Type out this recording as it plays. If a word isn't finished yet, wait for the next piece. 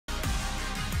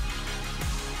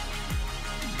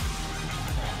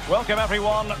Welcome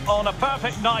everyone on a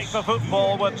perfect night for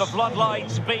football with the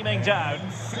floodlights beaming down.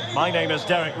 My name is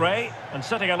Derek Ray, and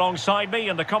sitting alongside me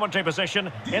in the commentary position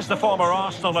is the former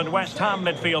Arsenal and West Ham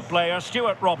midfield player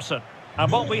Stuart Robson. And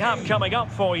what we have coming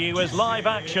up for you is live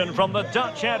action from the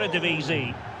Dutch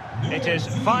Eredivisie. It is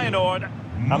Feyenoord,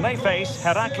 and they face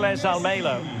Heracles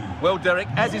Almelo. Well, Derek,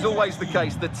 as is always the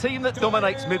case, the team that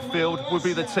dominates midfield will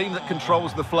be the team that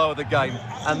controls the flow of the game.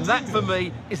 And that, for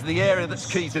me, is the area that's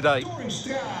key today.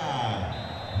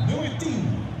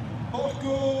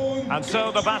 And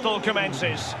so the battle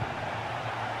commences.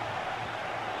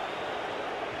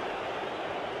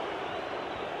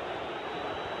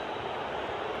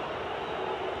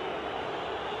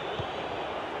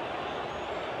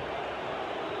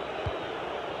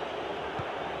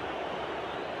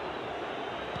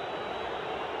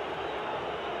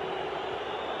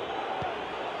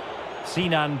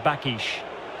 Sinan Bakish.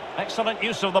 Excellent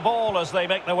use of the ball as they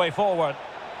make their way forward.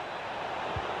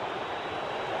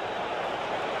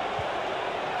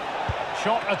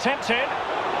 Shot attempted,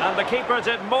 and the keeper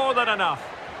did more than enough.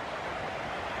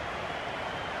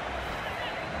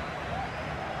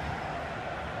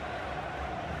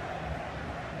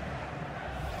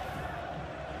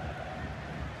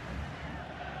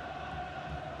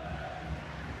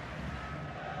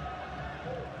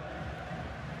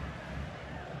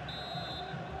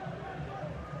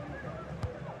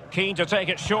 Keen to take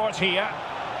it short here.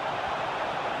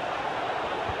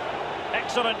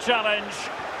 Excellent challenge.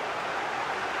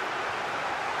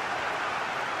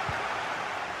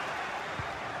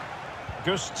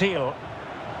 Gus Thiel.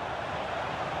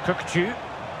 Kukcu.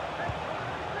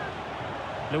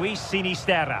 Luis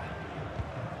Sinisterra.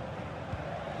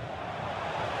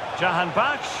 Jahan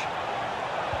Bash.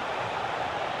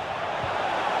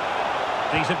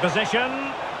 Decent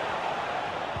position.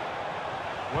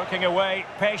 Working away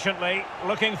patiently,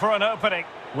 looking for an opening.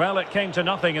 Well, it came to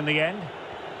nothing in the end.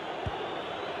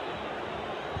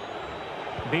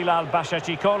 Bilal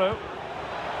Bashachikolu.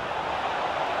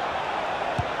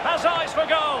 Has eyes for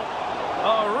goal.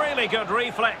 Oh, really good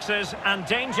reflexes and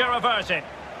danger averted.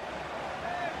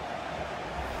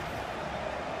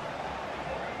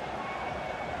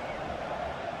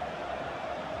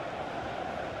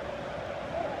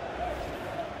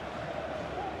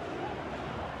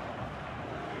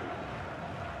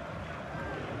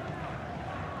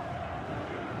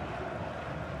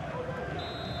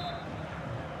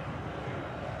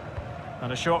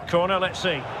 And a short corner, let's see.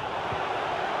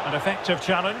 An effective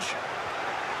challenge.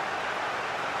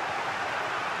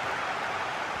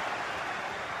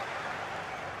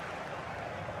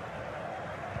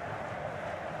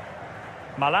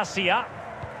 Malacia.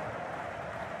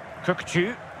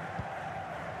 Kukcu.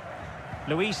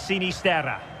 Luis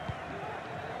Sinisterra.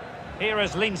 Here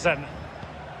is Linsen.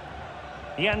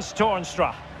 Jens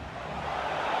Toornstra.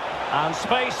 And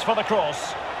space for the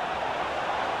cross.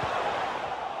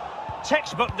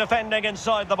 Textbook defending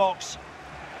inside the box.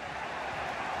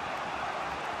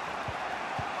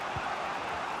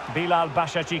 Bilal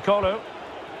Bashachikolu.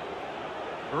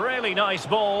 Really nice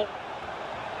ball.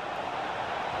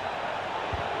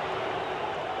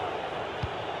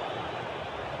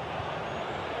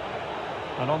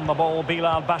 And on the ball,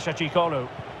 Bilal Bashachikolu.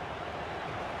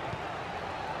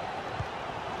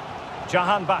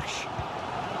 Jahan Bash.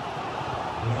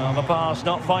 Well, the pass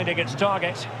not finding its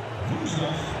target.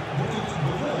 Wordt het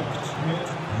bewerkt met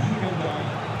hier en daar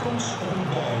kans op een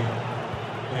bui.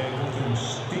 Er wordt een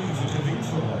stevige wind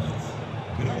verwacht.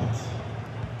 Bereid.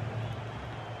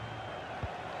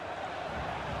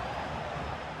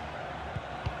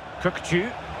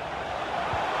 Kukcu.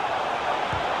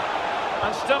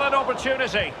 And still an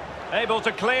opportunity. Able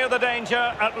to clear the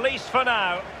danger, at least for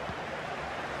now.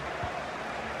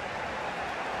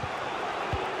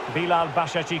 Bilal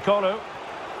Bashachikolu.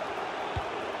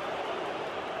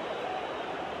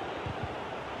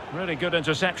 Really good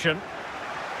interception.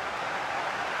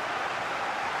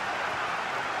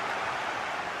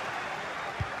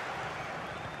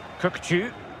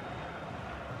 Kukcu.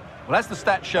 Well, as the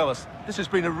stats show us, this has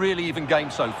been a really even game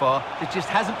so far. There just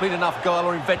hasn't been enough guile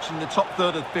or invention in the top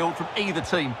third of the field from either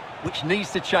team, which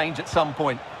needs to change at some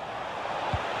point.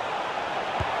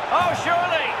 Oh,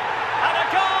 surely! And a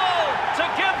goal to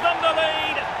give them the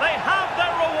lead. They have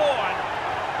their reward.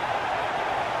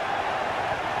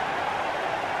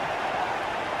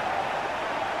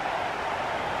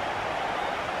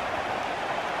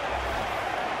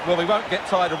 Well, we won't get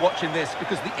tired of watching this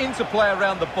because the interplay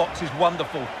around the box is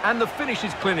wonderful and the finish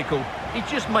is clinical. He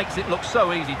just makes it look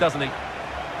so easy, doesn't he?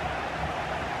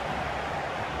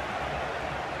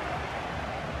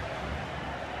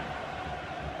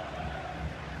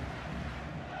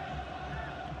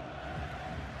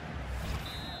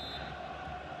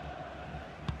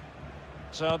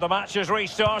 So the match has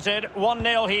restarted,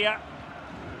 1-0 here.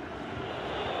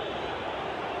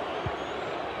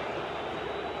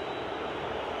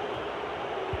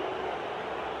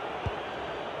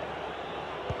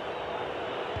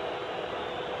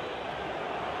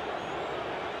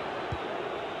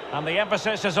 And the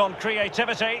emphasis is on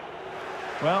creativity.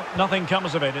 Well, nothing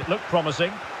comes of it. It looked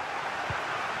promising.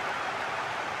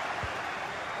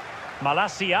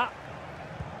 Malacia.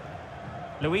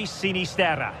 Luis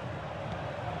Sinisterra.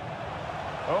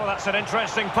 Oh, that's an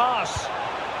interesting pass.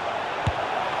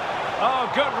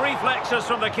 Oh, good reflexes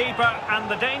from the keeper and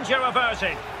the danger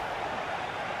averted.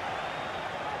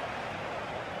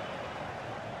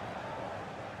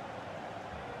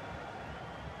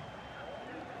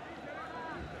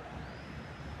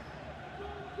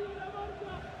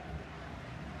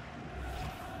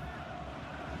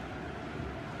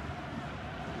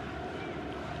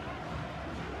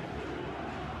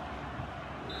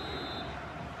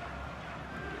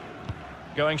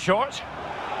 Going short.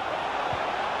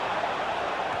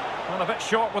 Well, a bit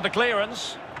short with the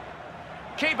clearance.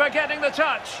 Keeper getting the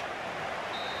touch.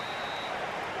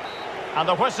 And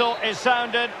the whistle is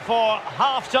sounded for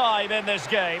half-time in this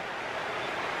game.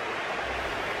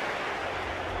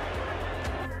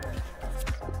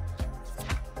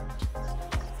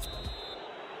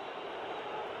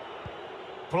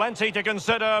 Plenty to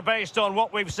consider based on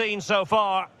what we've seen so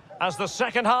far as the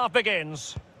second half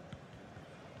begins.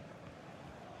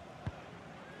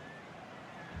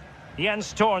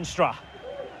 Jens Toornstra.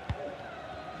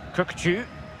 Kukcu.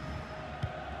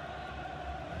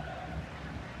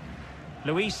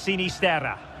 Luis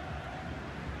Sinisterra.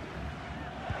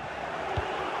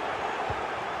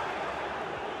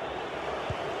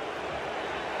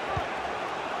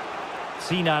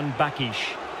 Sinan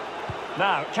Bakish.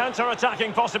 Now,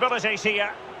 counter-attacking possibilities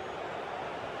here.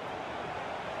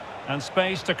 And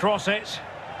space to cross it.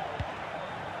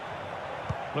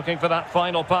 Looking for that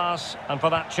final pass and for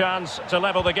that chance to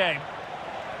level the game.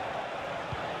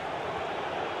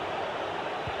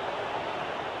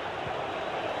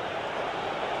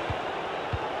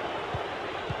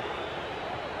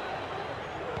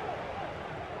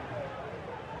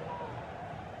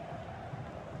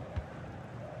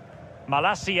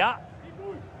 Malacia.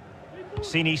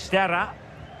 Sinisterra.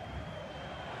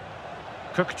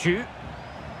 Kukcu.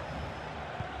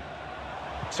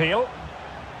 Teal.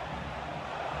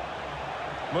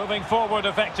 Moving forward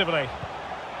effectively.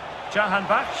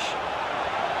 Jahanbakhsh.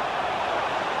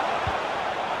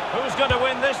 Who's going to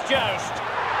win this joust?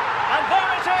 And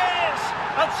there it is!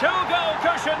 A two-goal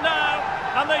cushion now,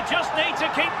 and they just need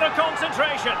to keep the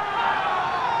concentration.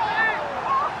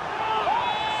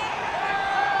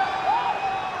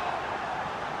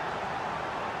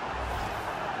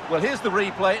 Well, here's the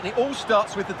replay, and it all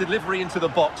starts with the delivery into the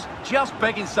box. Just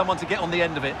begging someone to get on the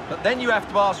end of it. But then you have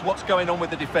to ask what's going on with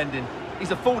the defending. He's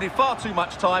afforded far too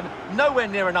much time, nowhere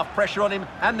near enough pressure on him,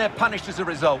 and they're punished as a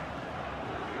result.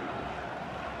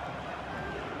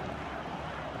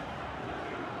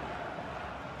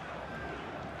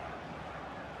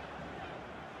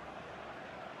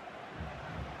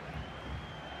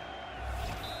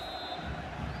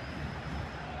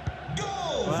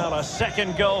 Well, a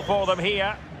second goal for them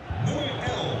here.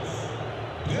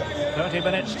 30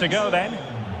 minutes to go then.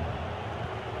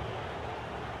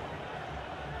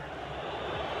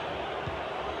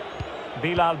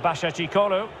 Bilal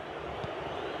Bashachikolu.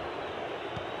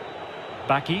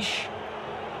 Bakish.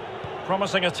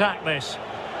 Promising attack this.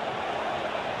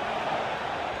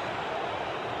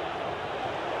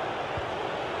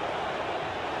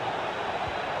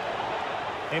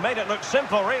 He made it look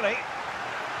simple, really.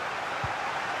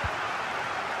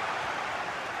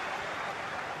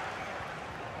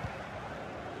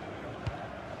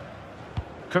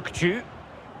 Kukcu.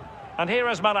 And here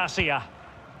is Malacia.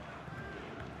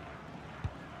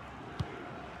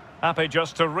 Happy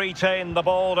just to retain the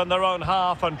ball in their own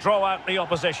half and draw out the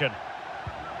opposition.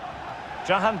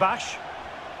 Jahanbakhsh.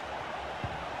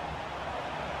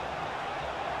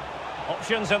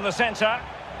 Options in the centre.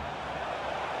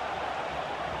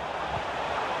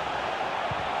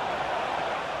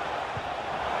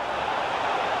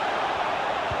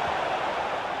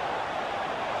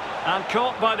 And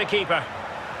caught by the keeper.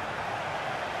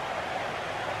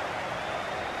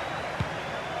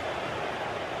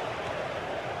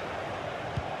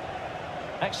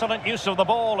 Excellent use of the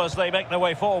ball as they make their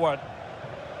way forward.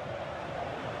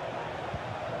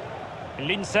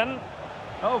 Linsen.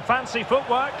 Oh, fancy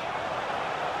footwork.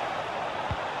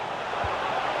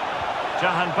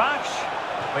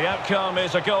 Jahanbakhsh. The outcome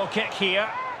is a goal kick here.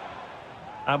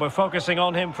 And we're focusing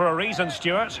on him for a reason,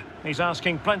 Stuart. He's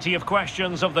asking plenty of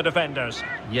questions of the defenders.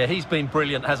 Yeah, he's been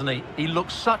brilliant, hasn't he? He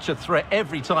looks such a threat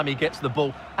every time he gets the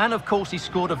ball. And, of course, he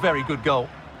scored a very good goal.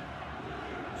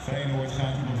 Feyenoord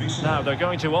gaat iemand wisselen. Now they're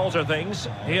going to alter things.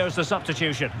 Here's the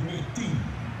substitution. Nummer 10,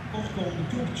 opkomende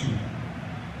clubtje.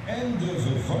 En de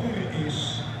vervanger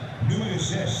is nummer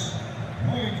 6,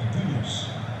 Mark Diemers.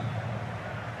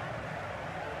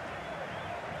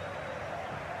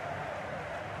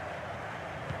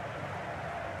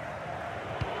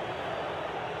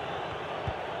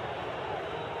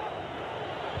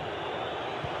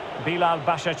 Bilal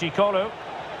Bashachikolu.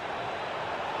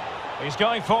 He's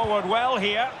going forward well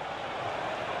here.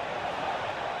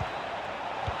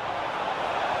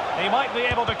 He might be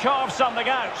able to carve something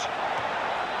out.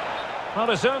 Well,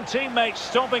 his own teammates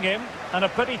stopping him, and a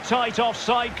pretty tight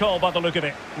offside call by the look of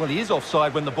it. Well, he is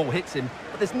offside when the ball hits him,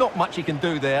 but there's not much he can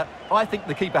do there. I think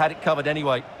the keeper had it covered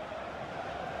anyway.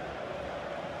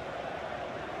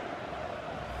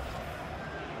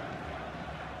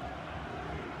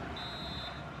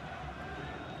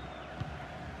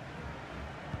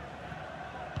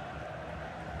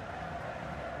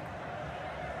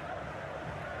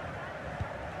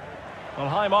 Well,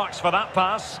 high marks for that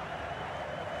pass.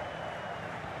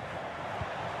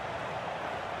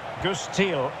 Gus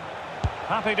Thiel,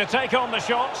 happy to take on the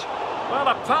shot. Well,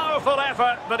 a powerful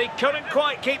effort, but he couldn't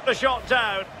quite keep the shot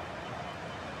down.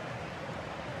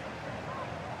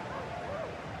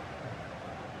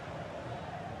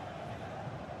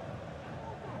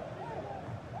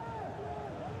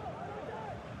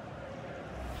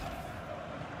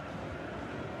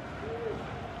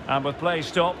 And with play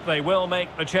stopped, they will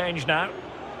make the change now.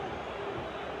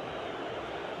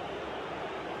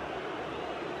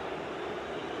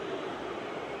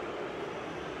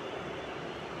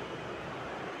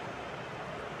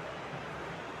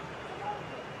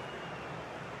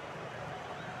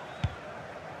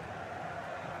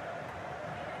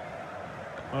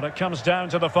 Well, it comes down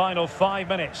to the final 5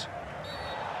 minutes.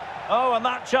 Oh, and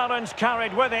that challenge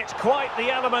carried with it quite the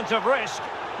element of risk.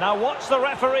 Now, what's the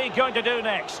referee going to do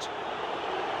next?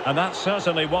 And that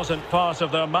certainly wasn't part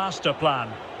of their master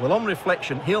plan. Well, on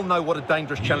reflection, he'll know what a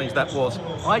dangerous challenge that was.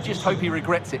 I just hope he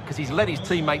regrets it, because he's let his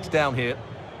teammates down here.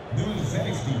 Nummer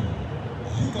 15,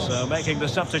 Lucas. So, making the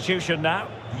substitution now.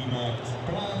 Die maakt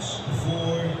plaats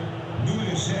voor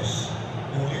nummer 6.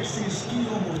 De eerste is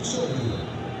Kilo Mortzoglu.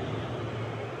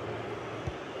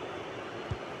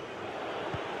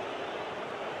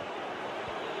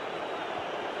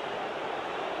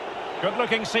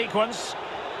 Good-looking sequence.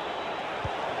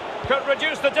 Could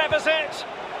reduce the deficit.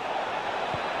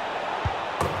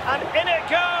 And in it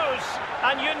goes.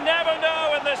 And you never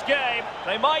know in this game.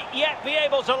 They might yet be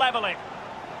able to level it.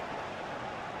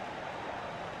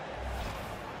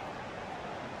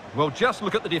 Well, just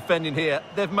look at the defending here.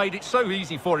 They've made it so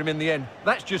easy for him in the end.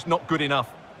 That's just not good enough.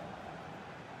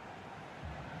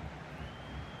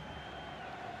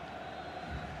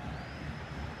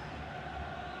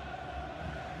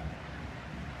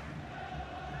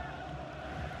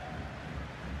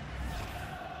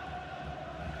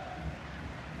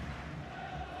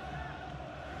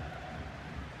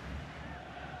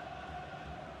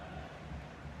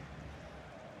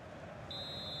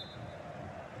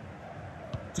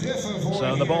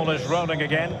 So the ball is rolling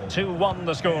again. 2-1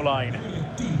 the scoreline.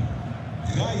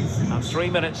 And 3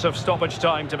 minutes of stoppage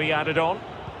time to be added on.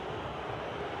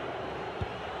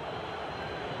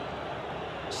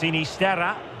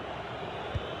 Sinisterra.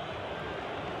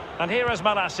 And here is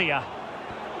Malacia.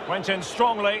 Went in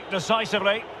strongly,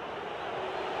 decisively.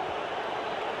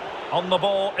 On the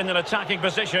ball in an attacking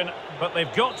position, but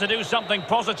they've got to do something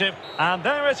positive. And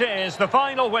there it is, the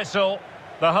final whistle.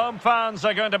 The home fans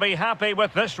are going to be happy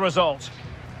with this result.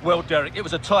 Well, Derek, it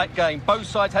was a tight game. Both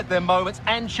sides had their moments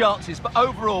and chances, but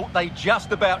overall, they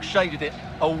just about shaded it.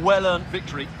 A well-earned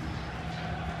victory.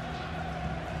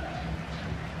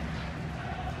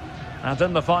 And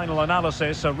in the final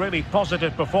analysis, a really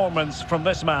positive performance from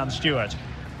this man, Stuart.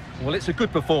 Well, it's a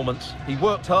good performance. He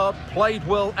worked hard, played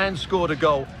well and scored a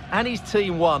goal. And his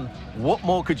team won. What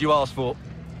more could you ask for?